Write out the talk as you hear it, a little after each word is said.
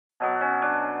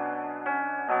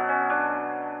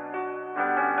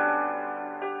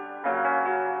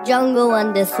Jungle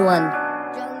on this one.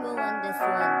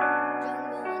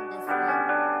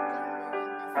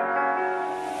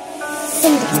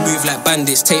 We move like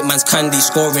bandits, take man's candy,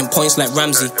 scoring points like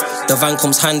Ramsay. The van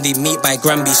comes handy, meet by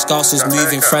Granby, Scousers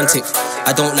moving frantic.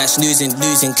 I don't like snoozing,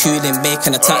 losing, cooling, make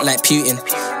an attack like Putin.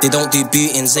 They don't do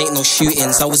bootings, ain't no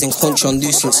shootings, I was in country on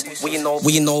nuisance.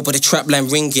 We know but the trap line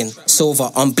ringing. Silver,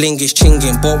 I'm blingish,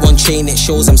 chinging. Bought one chain, it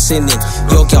shows I'm sinning.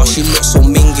 Your girl, she looks so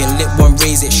minging. Lip one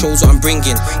raise, it shows what I'm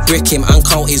bringing. Brick him and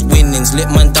count his winnings. Lip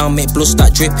man down, make blood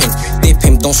start dripping. Dip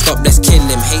him, don't stop, let's kill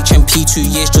him. HMP 2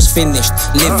 years just finished.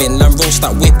 Living, land roll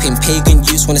start whipping. Pagan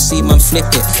youths wanna see man flip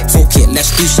it. Fuck it,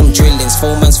 let's do some drillings.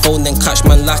 Phone man's phone, then catch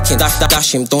man lacking.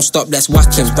 Dash him, don't stop, let's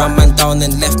whack him. Ran man down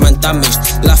and left man damaged.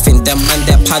 Laughing, them man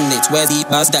they're panicked. Where the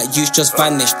bars that youth just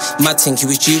vanished. Mad think he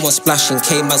was due on splashing.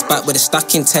 Came man's back with a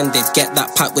stack intended. Get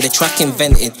that pack with a track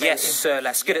invented. Yes sir,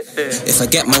 let's get it there. If I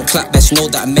get man clap, best know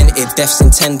that I meant it. Death's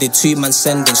intended, 2 man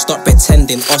sending. Stop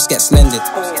pretending, us get slended.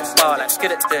 Let's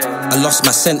get it there. I lost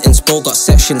my sentence, bro got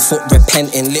section. Foot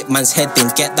repenting, lip man's head in.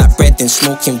 Get that bread in,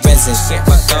 smoking resin. Get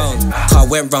back down. Car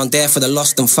went round there for the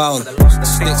lost and found.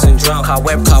 Sticks and drown. Car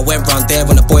went round there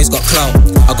when the boys got clout.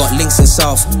 I got links in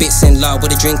south, bits in loud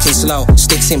with a drinking slow.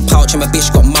 Sticks in pouch and my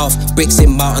bitch got mouth. Bricks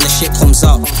in mouth and the shit comes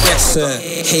out. Yes sir.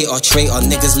 Hater, traitor,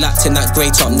 niggas lapped in that grey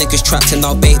top. Niggas trapped in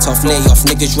our bait off, lay off.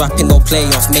 Niggas rapping, no play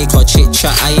off. Make her chit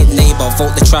chat, I ain't neighbour.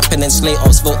 Vote the trapping and slate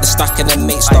offs. Vote the stack and then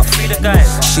make stuff.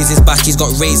 She's his back, he's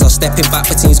got razor. Stepping back,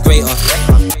 but team's greater.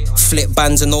 Flip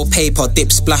bands and no paper,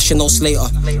 dip splash and no slater.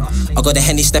 I got a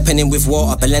Henny stepping in with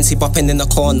water, Balenci bopping in the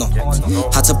corner.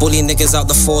 Had to bully niggas out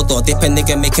the 4-door, dip a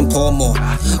nigga making pour more.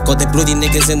 Got the bloody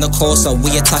niggas in the Corsa,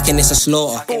 we attacking, it's a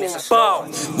slaughter.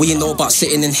 What you know about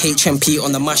sitting in HMP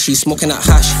on the mashy, smoking that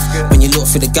hash? When you look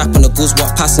through the gap on the goods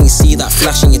walk past and you see that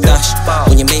flash in your dash.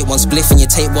 When you make one spliff and you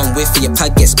take one whiff and your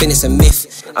pad gets spin, it's a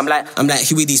myth. I'm like,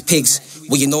 who are these pigs?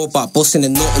 What you know about busting the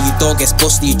nut and your dog gets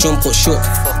busted, you jump or shook.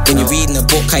 When you're reading a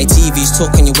book, ITV's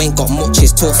talk and you ain't got much,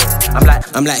 it's tough.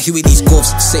 I'm like, who are these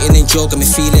gobs? Sitting in jail, got me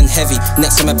feeling heavy.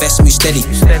 Next time my best move steady.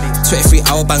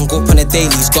 23-hour bang up on a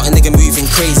daily, he's got a nigga moving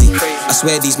crazy. I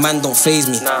swear these man don't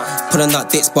faze me. Put on that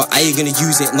dits, but I ain't gonna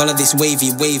use it. None of this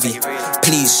wavy.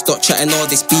 Please stop chatting all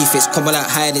this beef, it's coming like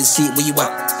hide and seek, where you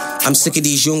at? I'm sick of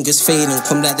these youngers failing,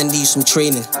 come like they need some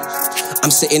training. I'm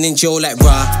sitting in jail like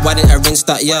rah, why didn't I rinse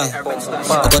that, yeah?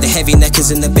 I got the heavy neckers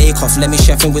in the bake-off, let me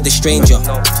chefing with a stranger.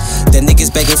 The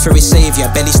niggas begging for his saviour,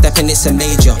 belly stepping, it's a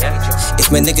major. If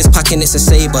my niggas packing, it's a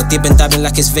saber, dibbing dabbing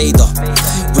like it's Vader.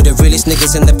 With the realest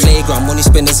niggas in the playground, money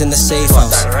spinners in the safe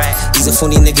house. He's a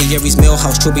funny nigga, yeah, he's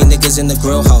Millhouse, chubby niggas in the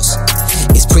grill house.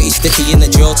 It's pretty sticky in the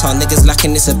drill town, niggas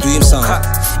lacking, it's a boom sound.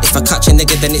 If I catch a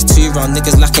nigga, then it's 2 round,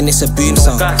 niggas lacking, it's a boom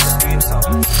sound.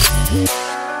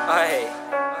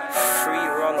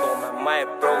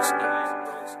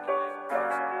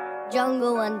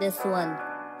 Jungle on this one.